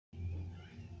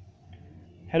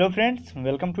Hello friends,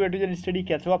 welcome to एटूजन study.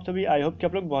 कैसे हो आप सभी? आई होप कि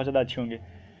आप लोग बहुत ज़्यादा अच्छे होंगे।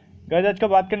 गाइस, आज का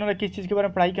बात करने वाला किस चीज़ के बारे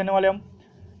में पढ़ाई करने वाले हम?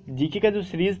 जीके का जो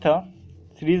सीरीज़ था,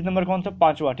 सीरीज़ नंबर कौन सा?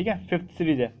 5वां, ठीक है, 5th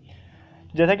सीरीज़ है।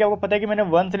 जैसा कि आपको पता है कि मैंने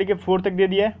 1 से लेकर 4 तक दे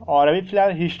दिया है और अभी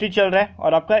फिलहाल हिस्ट्री चल रहा है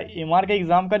और आपका एमआर का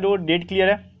एग्ज़ाम का जो डेट क्लियर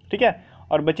है, ठीक है।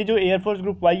 और बच्चे जो एयरफोर्स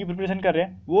ग्रुप वाई की प्रिपरेशन कर रहे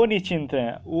हैं वो निश्चिंत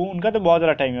हैं, वो उनका तो बहुत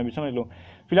ज़्यादा टाइम है अभी, समझ लो।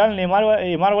 फिलहाल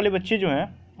एमआर वाले बच्चे जो हैं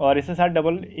और इसके साथ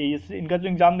डबल इनका जो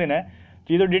एग्ज़ाम देना है,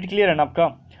 तो ये तो डेट क्लियर है ना आपका।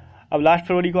 अब लास्ट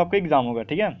फरवरी को आपका एग्ज़ाम होगा,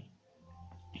 ठीक है।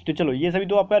 तो चलो, ये सभी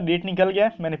तो आपका डेट निकल गया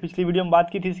है। मैंने पिछली वीडियो में बात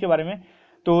की थी इसके बारे में।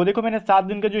 तो देखो, मैंने 7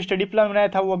 दिन का जो स्टडी प्लान बनाया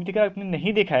था वो अभी तक आपने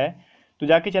नहीं देखा है तो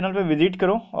जाके चैनल पर विजिट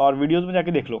करो और वीडियोज़ में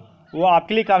जाके देख लो। वो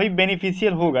आपके लिए काफ़ी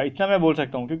बेनिफिशियल होगा, इतना मैं बोल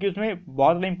सकता हूँ, क्योंकि उसमें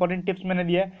बहुत ज़्यादा इंपॉर्टेंट टिप्स मैंने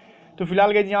दिया है। तो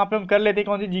फिलहाल गए यहाँ पर हम कर लेते हैं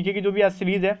कौन सी जीके की जो भी आज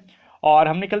सीरीज़ है। और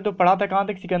हमने कल तो पढ़ा था कहाँ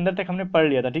तक? सिकंदर तक हमने पढ़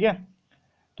लिया था, ठीक है।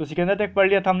 तो सिकंदर तक पढ़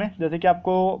लिया था हमने। जैसे कि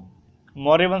आपको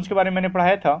मौर्य वंश के बारे में मैंने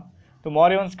पढ़ाया था, तो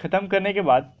मौर्य वंश खत्म करने के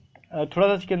बाद थोड़ा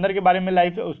सा सिकंदर के बारे में,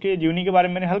 लाइफ उसके जीवनी के बारे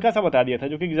में मैंने हल्का सा बता दिया था,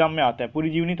 जो कि एग्जाम में आता है। पूरी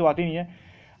जीवनी तो आती नहीं है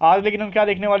आज, लेकिन हम क्या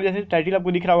देखने वाले, जैसे टाइटल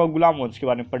आपको दिख रहा होगा, गुलाम वंश के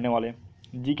बारे में पढ़ने वाले।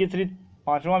 जीके सीरीज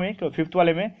 5वां में, 5th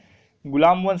वाले में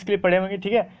गुलाम वंश के लिए पढ़े होंगे,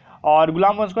 ठीक है। और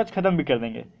गुलाम वंश को आज खत्म भी कर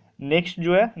देंगे। नेक्स्ट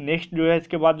जो है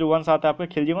इसके बाद जो वंश आता है आपका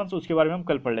खिलजी वंश, उसके बारे में हम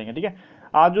कल पढ़ लेंगे, ठीक है।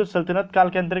 आज जो सल्तनत काल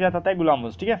के अंतर्गत आता है गुलाम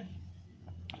वंश, ठीक है।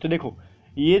 तो देखो,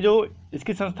 ये जो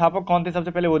इसके संस्थापक कौन थे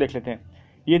सबसे पहले वो देख लेते हैं।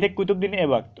 ये थे कुतुबुद्दीन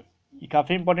ऐबक। तो ये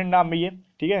काफ़ी इंपॉर्टेंट नाम है ये,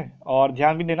 ठीक है। और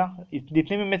ध्यान भी देना,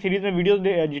 जितने भी मैं सीरीज़ में वीडियोस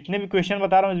जितने भी क्वेश्चन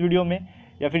बता रहा हूँ इस वीडियो में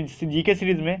या फिर जीके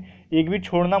सीरीज़ में, एक भी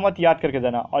छोड़ना मत, याद करके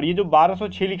जाना। और ये जो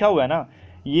 1206 लिखा हुआ है ना,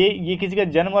 ये किसी का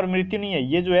जन्म और मृत्यु नहीं है,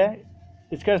 ये जो है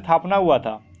इसका स्थापना हुआ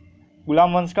था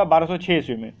गुलाम वंश का 1206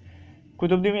 ईस्वी में,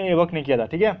 कुतुबुद्दीन ऐबक ने किया था,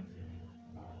 ठीक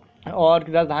है। और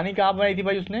राजधानी कहाँ बनाई थी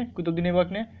भाई उसने, कुतुबुद्दीन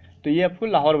ऐबक ने? तो ये आपको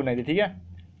लाहौर बनाई थी, ठीक है।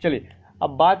 चलिए, अब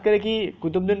बात करें कि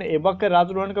कुतुबुद्दीन ऐबक का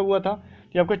राजद्रोहण कब हुआ था,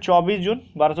 तो आपका 24 जून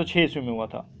 1206 ईस्वी में हुआ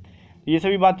था। ये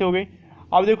सभी बातें हो गई।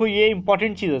 अब देखो, ये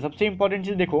इंपॉर्टेंट चीज़ है, सबसे इंपॉर्टेंट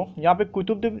चीज़ देखो यहाँ पे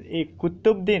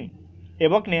कुतुबुद्दीन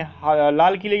ऐबक ने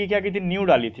लाल किले की क्या की थी, नींव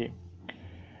डाली थी।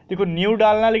 देखो, नींव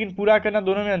डालना लेकिन पूरा करना,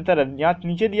 दोनों में अंतर है। यहाँ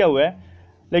नीचे दिया हुआ है,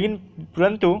 लेकिन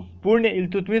परंतु पूर्ण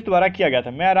इल्तुतमिश द्वारा किया गया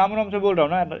था। मैं आराम आराम से बोल रहा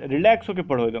हूँ ना, रिलैक्स होकर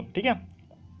पढ़ो एकदम, ठीक है।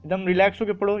 एकदम रिलैक्स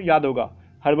होकर पढ़ो, याद होगा।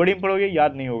 हड़बड़ी में पढ़ोगे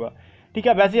याद नहीं होगा, ठीक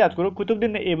है। वैसे याद करो,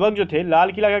 कुतुबुद्दीन ऐबक जो थे,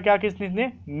 लाल किला का क्या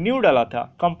किसने नींव डाला था,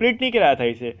 कंप्लीट नहीं कराया था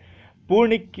इसे।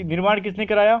 पूर्ण निर्माण किसने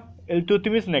कराया?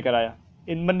 इल्तुतमिश ने कराया।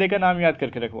 इन बंदे का नाम याद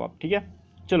करके रखो आप, ठीक है।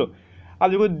 चलो,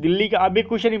 अब देखो दिल्ली का, अब एक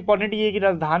क्वेश्चन इंपॉर्टेंट ये है कि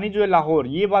राजधानी जो है लाहौर,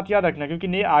 ये बात याद रखना,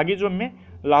 क्योंकि आगे जो हमें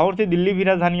लाहौर से दिल्ली भी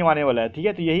राजधानी आने वाला है, ठीक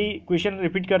है। तो यही क्वेश्चन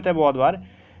रिपीट करता है बहुत बार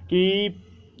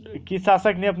कि किस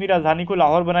शासक ने अपनी राजधानी को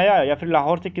लाहौर बनाया या फिर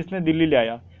लाहौर से किसने दिल्ली ले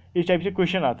आया, इस टाइप से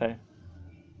क्वेश्चन आता है।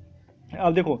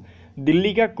 अब देखो,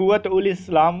 दिल्ली का कुवत उल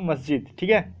इस्लाम मस्जिद, ठीक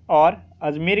है, और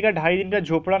अजमेर का 2.5 दिन का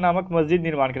झोपड़ा नामक मस्जिद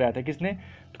निर्माण कराया था, किसने?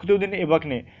 कुतुबुद्दीन ऐबक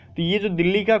ने। तो ये जो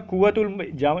दिल्ली का कुवत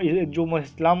उल जो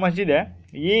इस्लाम मस्जिद है,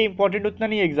 ये इंपॉर्टेंट उतना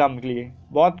नहीं है एग्जाम के लिए,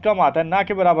 बहुत कम आता है, ना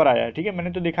के बराबर आया है, ठीक है।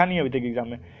 मैंने तो देखा नहीं अभी तक एग्जाम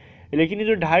में, लेकिन ये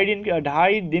जो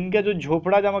 2.5 दिन का जो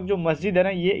झोपड़ा नामक जो मस्जिद है ना,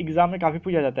 ये एग्जाम में काफ़ी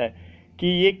पूछा जाता है कि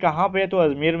ये कहाँ पे है, तो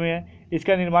अजमेर में है।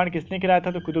 इसका निर्माण किसने कराया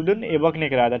था? तो कुतुबुद्दीन ऐबक ने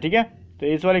कराया था, ठीक है। तो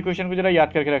इस वाले क्वेश्चन को जरा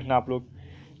याद करके रखना आप लोग।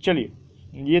 चलिए,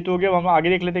 ये तो हो गया। हम आगे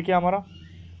देख लेते हैं क्या हमारा।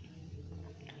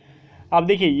 अब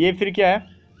देखिए, ये फिर क्या है,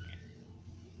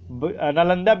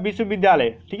 नालंदा विश्वविद्यालय,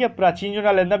 ठीक है। प्राचीन जो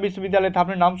नालंदा विश्वविद्यालय था,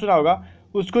 आपने नाम सुना होगा,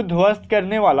 उसको ध्वस्त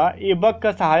करने वाला ऐबक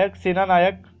का सहायक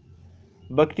सेनानायक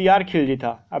बख्तियार खिलजी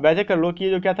था। अब ऐसे कर लो कि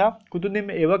ये जो क्या था, कुतुबुद्दीन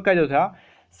ऐबक का जो था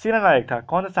सेनानायक था,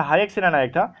 कौन सा सहायक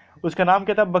सेनानायक था, उसका नाम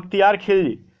क्या था? बख्तियार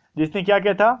खिलजी, जिसने क्या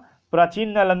किया था, प्राचीन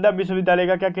नालंदा विश्वविद्यालय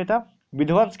का क्या किया था,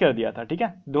 विध्वंस कर दिया था, ठीक है।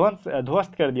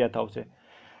 ध्वस्त कर दिया था उसे।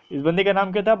 इस बंदे का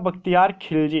नाम क्या था? बख्तियार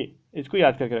खिलजी। इसको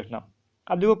याद करके रखना।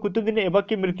 अब देखो, कुतुबुद्दीन ऐबक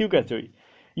की मृत्यु कैसे हुई।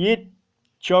 ये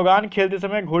चौगान खेलते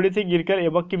समय घोड़े से गिरकर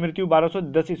ऐबक की मृत्यु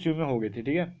 1210 ईस्वी में हो गई थी,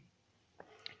 ठीक है।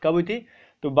 कब हुई थी?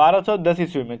 तो 1210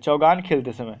 ईस्वी में, चौगान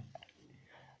खेलते समय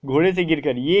घोड़े से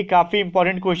गिरकर। ये काफ़ी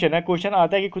इंपॉर्टेंट क्वेश्चन है। क्वेश्चन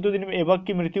आता है कि कुतुबुद्दीन ऐबक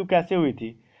की मृत्यु कैसे हुई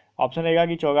थी। ऑप्शन रहेगा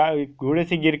कि घोड़े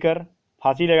से गिरकर,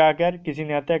 फांसी लगाकर, किसी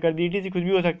ने हत्या कर दी, इसी कुछ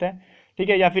भी हो सकता है, ठीक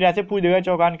है। या फिर ऐसे पूछ देगा,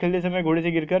 चौगान खेलते समय घोड़े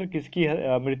से गिरकर किसकी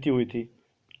मृत्यु हुई थी।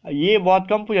 ये बहुत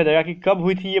कम पूछा जाएगा कि कब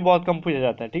हुई थी, ये बहुत कम पूछा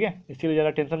जाता है, ठीक है। इसके लिए ज़्यादा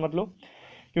टेंशन मत लो,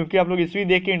 क्योंकि आप लोग ईस्वी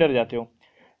देख के ही डर जाते हो।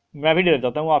 मैं भी डर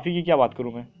जाता हूँ, आप ही की क्या बात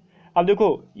करूँ मैं। अब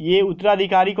देखो, ये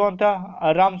उत्तराधिकारी कौन था?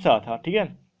 आराम शाह था, ठीक है।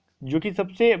 जो कि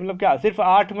सबसे मतलब क्या, सिर्फ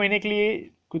 8 महीने के लिए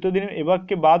कुतुबुद्दीन ऐबक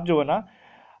के बाद जो बना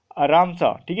आराम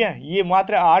शाह, ठीक है, ये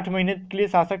मात्र 8 महीने के लिए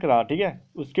शासक रहा, ठीक है।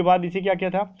 उसके बाद इसे क्या किया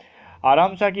था,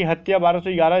 आराम शाह की हत्या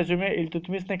 1211 ईस्वी में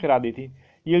इल्तुतमिश ने करा दी थी।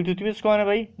 ये इल्तुतमिश कौन है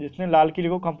भाई? जिसने लाल किले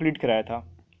को कंप्लीट कराया था,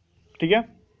 ठीक है।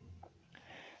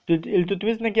 तो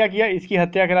इल्तुतमिश ने क्या किया, इसकी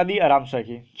हत्या करा दी आराम शाह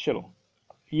की। चलो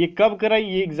ये कब करा,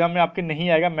 ये एग्जाम में आपके नहीं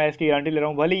आएगा, मैं इसकी गारंटी ले रहा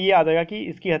हूँ, भले ये आ जाएगा कि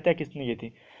इसकी हत्या किसने की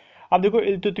थी। अब देखो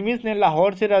इल्तुतमिश ने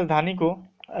लाहौर से राजधानी को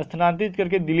स्थानांतरित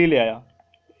करके दिल्ली ले आया।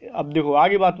 अब देखो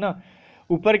आगे बात ना,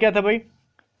 ऊपर क्या था भाई,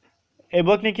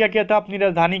 ऐबक ने क्या किया था, अपनी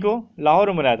राजधानी को लाहौर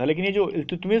में बनाया था, लेकिन ये जो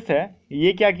इल्तुतमिश है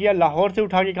ये क्या किया, लाहौर से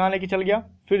उठा के कहाँ लेके चल गया,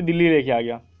 फिर दिल्ली लेके आ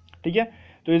गया। ठीक है,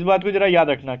 तो इस बात को जरा याद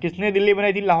रखना, किसने दिल्ली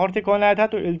बनाई थी, लाहौर से कौन लाया था,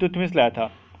 तो इल्तुतमिश लाया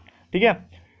था। ठीक है,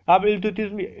 अब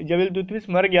इल्तुतमिश, जब इल्तुतमिश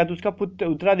मर गया तो उसका पुत्र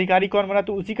उत्तराधिकारी कौन बना,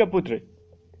 तो उसी का पुत्र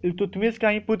इल्तुतमिश का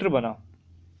ही पुत्र बना।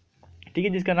 ठीक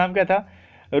है, जिसका नाम क्या था,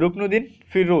 रुकनुद्दीन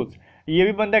फिरोज। ये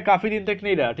भी बंदा काफ़ी दिन तक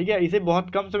नहीं रहा। ठीक है, इसे बहुत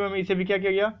कम समय में इसे भी क्या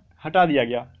किया गया, हटा दिया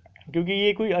गया, क्योंकि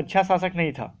ये कोई अच्छा शासक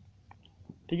नहीं था।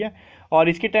 ठीक है, और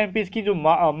इसके टाइम पे इसकी जो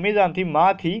अम्मी जान थी,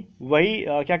 माँ थी, वही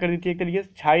क्या कर दी थी, एक तरीके से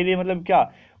छाई रही, मतलब क्या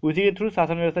उसी के थ्रू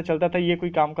शासन व्यवस्था चलता था, ये कोई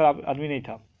काम का आदमी नहीं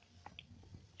था।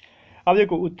 अब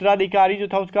देखो उत्तराधिकारी जो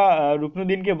था उसका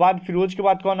रुकनुद्दीन के बाद, फिरोज के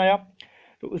बाद कौन आया,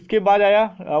 तो उसके बाद आया,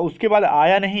 उसके बाद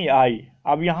आया नहीं, आई।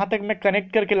 अब यहाँ तक मैं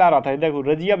कनेक्ट करके ला रहा था, देखो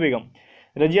रजिया बेगम,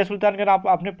 रजिया सुल्तान का नाम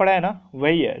आपने पढ़ा है ना,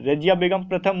 वही है, रजिया बेगम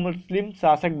प्रथम मुस्लिम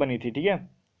शासक बनी थी। ठीक है,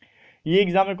 ये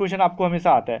एग्जाम में क्वेश्चन आपको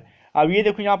हमेशा आता है। अब ये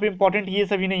देखो यहाँ पे इंपॉर्टेंट ये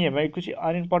सभी नहीं है, मैं कुछ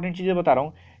अनइम्पॉर्टेंट चीज़ें बता रहा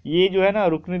हूँ। ये जो है ना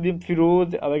रुकनुद्दीन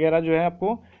फिरोज वगैरह जो है,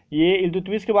 आपको ये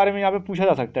इल्तुतमिश के बारे में यहाँ पे पूछा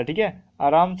जा सकता है। ठीक है,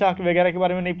 आराम शाह वगैरह के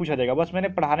बारे में नहीं पूछा जाएगा। बस मैंने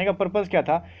पढ़ाने का पर्पज़ क्या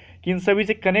था कि इन सभी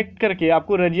से कनेक्ट करके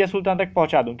आपको रजिया सुल्तान तक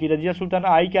पहुँचा दूँ कि रजिया सुल्तान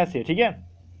आई कैसे। ठीक है,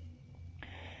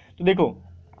 तो देखो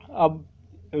अब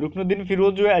रुकनुद्दीन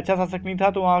फिरोज जो है अच्छा शासक नहीं था,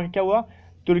 तो वहाँ क्या हुआ,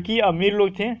 तुर्की अमीर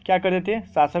लोग थे, क्या करते थे,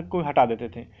 शासक को हटा देते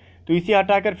थे। तो इसे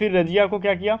हटाकर फिर रजिया को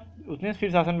क्या किया, उसने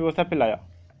फिर शासन व्यवस्था पे लाया।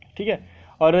 ठीक है,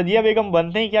 और रजिया बेगम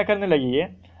बनते ही क्या करने लगी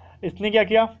है, इसने क्या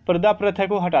किया, पर्दा प्रथा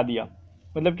को हटा दिया।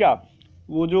 मतलब क्या,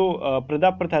 वो जो पर्दा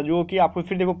प्रथा जो कि आपको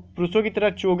फिर देखो पुरुषों की तरह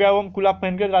चोगा एवं कुला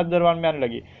पहनकर राज दरबार में आने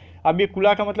लगी। अब ये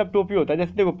कुला का मतलब टोपी होता है,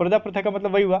 जैसे देखो पर्दा प्रथा का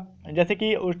मतलब वही हुआ, जैसे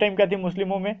कि उस टाइम क्या थी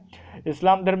मुस्लिमों में,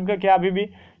 इस्लाम धर्म का क्या अभी भी,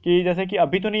 कि जैसे कि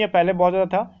अभी तो नहीं है, पहले बहुत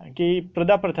ज़्यादा था कि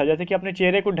पर्दा प्रथा, जैसे कि अपने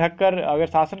चेहरे को ढककर अगर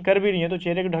शासन कर भी रही है तो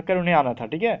चेहरे को ढककर उन्हें आना था।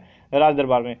 ठीक है, राज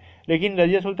दरबार में। लेकिन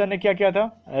रजिया सुल्तान ने क्या किया था,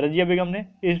 रजिया बेगम ने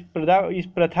इस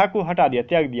प्रथा को हटा दिया,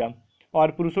 त्याग दिया,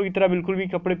 और पुरुषों की तरह बिल्कुल भी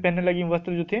कपड़े पहनने लगी,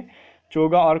 वस्त्र जो थे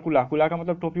चोगा और कुला, कुला का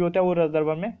मतलब टोपी होता है, वो राज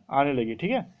दरबार में आने लगी।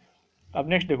 ठीक है, अब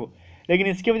नेक्स्ट देखो, लेकिन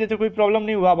इसकी वजह से कोई प्रॉब्लम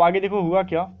नहीं हुआ। अब आगे देखो हुआ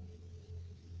क्या,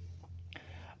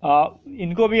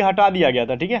 इनको भी हटा दिया गया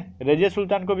था। ठीक है, रजिया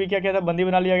सुल्तान को भी क्या किया था, बंदी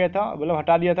बना लिया गया था, मतलब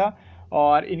हटा दिया था,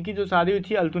 और इनकी जो शादी हुई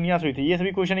थी अल्तुनिया से हुई थी। ये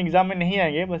सभी क्वेश्चन एग्जाम में नहीं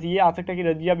आएंगे, बस ये आ सकता है कि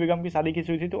रजिया बेगम की शादी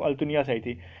किसी हुई थी तो अल्तुनिया से आई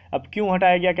थी। अब क्यों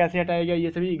हटाया गया, कैसे हटाया गया,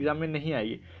 ये सभी एग्जाम में नहीं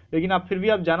आएगी, लेकिन आप फिर भी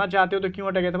आप जाना चाहते हो तो क्यों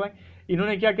हटाया गया था भाई,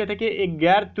 इन्होंने क्या किया था कि एक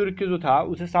गैर तुर्क जो था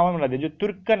उसे सामंत बना दिया, जो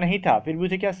तुर्क का नहीं था फिर भी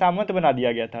उसे क्या सामंत बना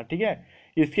दिया गया था। ठीक है,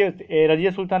 इसके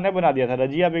रजिया सुल्तान ने बना दिया था,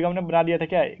 रजिया बेगम ने बना दिया था,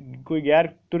 क्या कोई गैर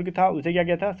तुर्क था उसे क्या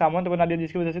किया था, सामंत बना दिया,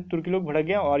 जिसकी वजह से तुर्की लोग भड़क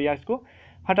गए और यहाँ इसको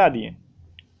हटा दिए।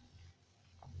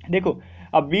 देखो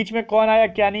अब बीच में कौन आया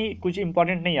क्या नहीं, कुछ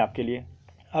इंपॉर्टेंट नहीं है आपके लिए।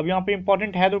 अब यहाँ पे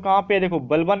इंपॉर्टेंट है तो कहाँ पे, देखो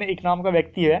बलबन एक नाम का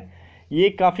व्यक्ति है, ये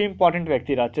काफ़ी इंपॉर्टेंट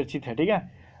व्यक्ति रहा, चर्चित है। ठीक है,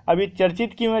 अब ये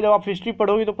चर्चित क्यों है, जब आप हिस्ट्री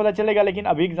पढ़ोगे तो पता चलेगा, लेकिन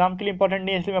अभी एग्जाम के लिए इंपॉर्टेंट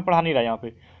नहीं है, इसलिए मैं पढ़ा नहीं रहा यहाँ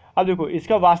पे। अब देखो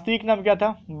इसका वास्तविक नाम क्या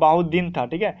था, बाहुद्दीन था।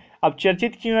 ठीक है, अब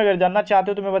चर्चित क्यों है, अगर जानना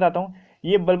चाहते हो तो मैं बताता हूँ।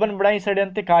 ये बलबन बड़ा ही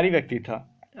षड्यंत्रकारी व्यक्ति था।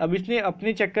 अब इसने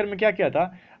अपने चक्कर में क्या किया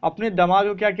था, अपने दामाद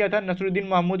को क्या किया था, नसरुद्दीन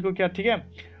महमूद को क्या, ठीक है,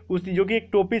 उस जो कि एक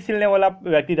टोपी सिलने वाला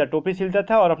व्यक्ति था, टोपी सिलता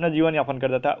था और अपना जीवन यापन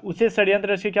करता था, उसे षड्यंत्र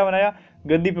रच के क्या बनाया,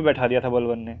 गद्दी पे बैठा दिया था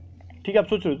बलबन ने। ठीक है, अब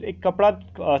सोचो एक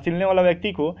कपड़ा सिलने वाला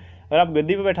व्यक्ति को अगर आप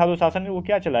गद्दी पे बैठा दो शासन में, वो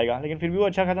क्या चलाएगा, लेकिन फिर भी वो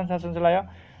अच्छा खासा शासन चलाया।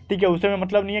 ठीक है, उस समय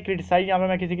मतलब नहीं है क्रिटिसाइज यहाँ पे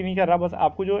मैं किसी की नहीं कर रहा, बस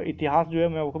आपको जो इतिहास जो है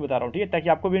मैं आपको बता रहा हूँ। ठीक है, ताकि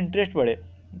आपको भी इंटरेस्ट बढ़े,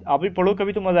 आप भी पढ़ो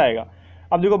कभी तो मज़ा आएगा।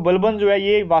 अब देखो बलबन जो है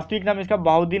ये वास्तविक नाम इसका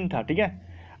बाहुद्दीन था। ठीक है,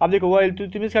 अब देखो वह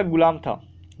इल्तुतमिश का गुलाम था।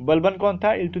 बलबन कौन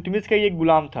था, इल्तुतमिश का ये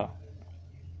गुलाम था।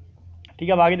 ठीक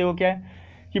है, अब आगे देखो क्या है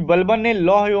कि बलबन ने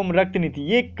लौह एवं रक्त नीति,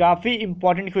 ये काफ़ी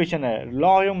इंपॉर्टेंट क्वेश्चन है,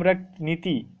 लौह एवं रक्त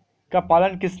नीति का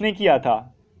पालन किसने किया था।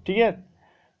 ठीक है,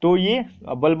 तो ये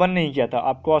बलबन ने ही किया था।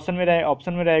 आपको ऑप्शन में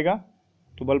रहेगा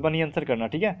तो बलबन ही आंसर करना।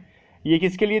 ठीक है, ये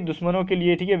किसके लिए, दुश्मनों के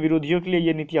लिए, ठीक है, विरोधियों के लिए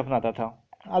ये नीति अपनाता था।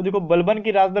 अब देखो बलबन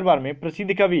के राज दरबार में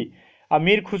प्रसिद्ध कवि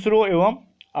अमीर खुसरो एवं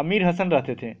अमीर हसन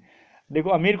रहते थे। देखो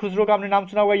अमीर खुसरो का आपने नाम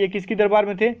सुना होगा, ये किसकी दरबार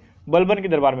में थे, बलबन के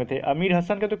दरबार में थे। अमीर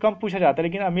हसन का तो कम पूछा जाता है,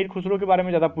 लेकिन अमीर खुसरो के बारे में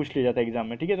ज़्यादा पूछ लिया जाता है एग्जाम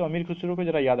में। ठीक है, तो अमीर खुसरो को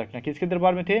जरा याद रखना, किसके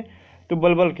दरबार में थे, तो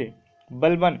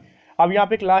बलबन। अब यहाँ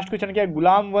पे एक लास्ट क्वेश्चन क्या है,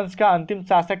 गुलाम वंश का अंतिम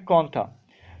शासक कौन था,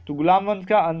 तो गुलाम वंश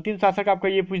का अंतिम शासक आपका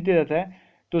ये पूछ दिया जाता है,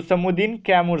 तो समुद्दीन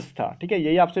कैमुर्स था। ठीक है,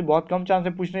 यही आपसे बहुत कम चांस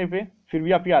है पूछने पे, फिर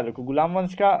भी आप याद रखो गुलाम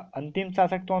वंश का अंतिम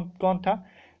शासक कौन था,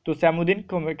 तो सैमुद्दीन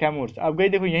कैमूर्स। अब गई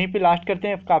देखो यहीं पे लास्ट करते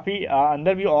हैं, काफ़ी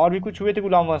अंदर भी और भी कुछ हुए थे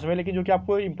गुलाम वंश में, लेकिन जो कि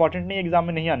आपको इंपॉर्टेंट नहीं, एग्जाम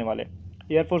में नहीं आने वाले,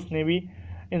 एयरफोर्स नेवी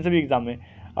इन सभी एग्जाम में।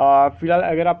 फिलहाल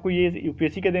अगर आपको ये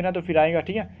यूपीएससी का देना तो फिर आएगा,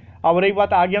 ठीक है। अब रही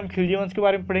बात, आगे हम खिलजी वंश के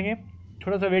बारे में पढ़ेंगे,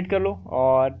 थोड़ा सा वेट कर लो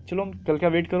और चलो कल का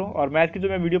वेट करो। और मैथ की जो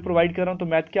मैं वीडियो प्रोवाइड कर रहा हूँ तो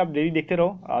मैथ की आप डेली देखते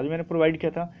रहो, आज मैंने प्रोवाइड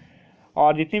किया था।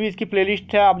 और जितनी भी इसकी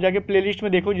प्लेलिस्ट है आप जाके प्लेलिस्ट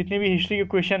में देखो, जितने भी हिस्ट्री के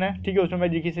क्वेश्चन है, ठीक है, उसमें मैं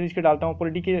जीके सीरीज के डालता हूँ,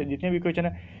 पॉलिटी के जितने भी क्वेश्चन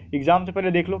है एग्जाम से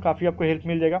पहले देख लो, काफ़ी आपको हेल्प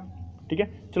मिल जाएगा, ठीक है।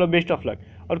 चलो बेस्ट ऑफ लक।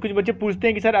 और कुछ बच्चे पूछते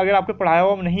हैं कि सर अगर आपको पढ़ाया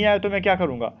हुआ नहीं आया तो मैं क्या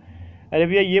करूँगा। अरे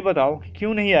भैया ये बताओ कि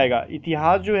क्यों नहीं आएगा।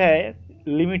 इतिहास जो है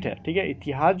लिमिट है, ठीक है,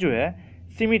 इतिहास जो है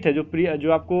सीमित है,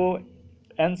 जो आपको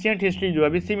एंशियंट हिस्ट्री जो है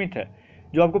अभी सीमित है,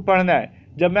 जो आपको पढ़ना है।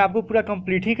 जब मैं आपको पूरा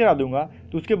कंप्लीट ही करा दूंगा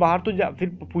तो उसके बाहर तो फिर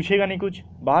पूछेगा नहीं कुछ,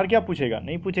 बाहर क्या पूछेगा,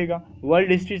 नहीं पूछेगा।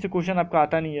 वर्ल्ड हिस्ट्री से क्वेश्चन आपका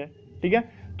आता नहीं है, ठीक है।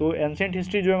 तो एंशियंट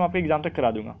हिस्ट्री जो है मैं आपको एग्जाम तक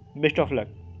करा दूंगा। Best of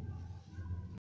luck.